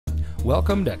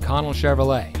Welcome to Connell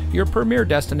Chevrolet, your premier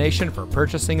destination for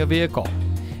purchasing a vehicle.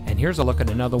 And here's a look at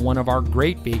another one of our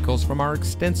great vehicles from our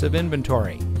extensive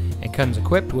inventory. It comes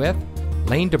equipped with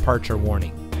lane departure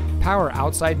warning, power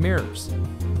outside mirrors,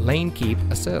 lane keep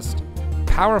assist,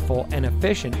 powerful and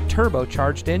efficient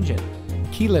turbocharged engine,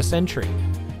 keyless entry,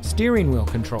 steering wheel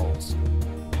controls,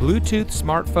 Bluetooth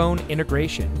smartphone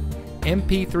integration,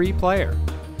 MP3 player,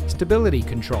 stability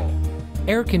control,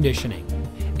 air conditioning,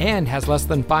 and has less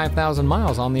than 5,000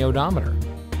 miles on the odometer.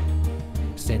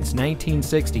 Since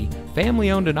 1960,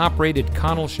 family-owned and operated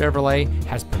Connell Chevrolet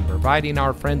has been providing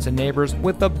our friends and neighbors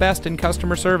with the best in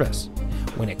customer service.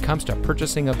 When it comes to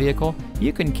purchasing a vehicle,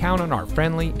 you can count on our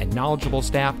friendly and knowledgeable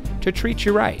staff to treat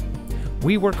you right.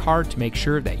 We work hard to make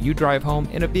sure that you drive home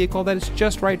in a vehicle that is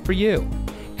just right for you.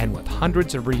 And with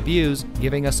hundreds of reviews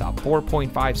giving us a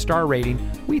 4.5 star rating,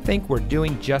 we think we're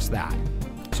doing just that.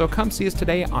 So come see us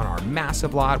today on our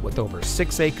massive lot with over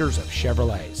 6 acres of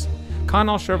Chevrolets.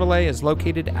 Connell Chevrolet is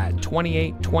located at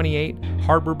 2828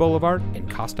 Harbor Boulevard in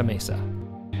Costa Mesa.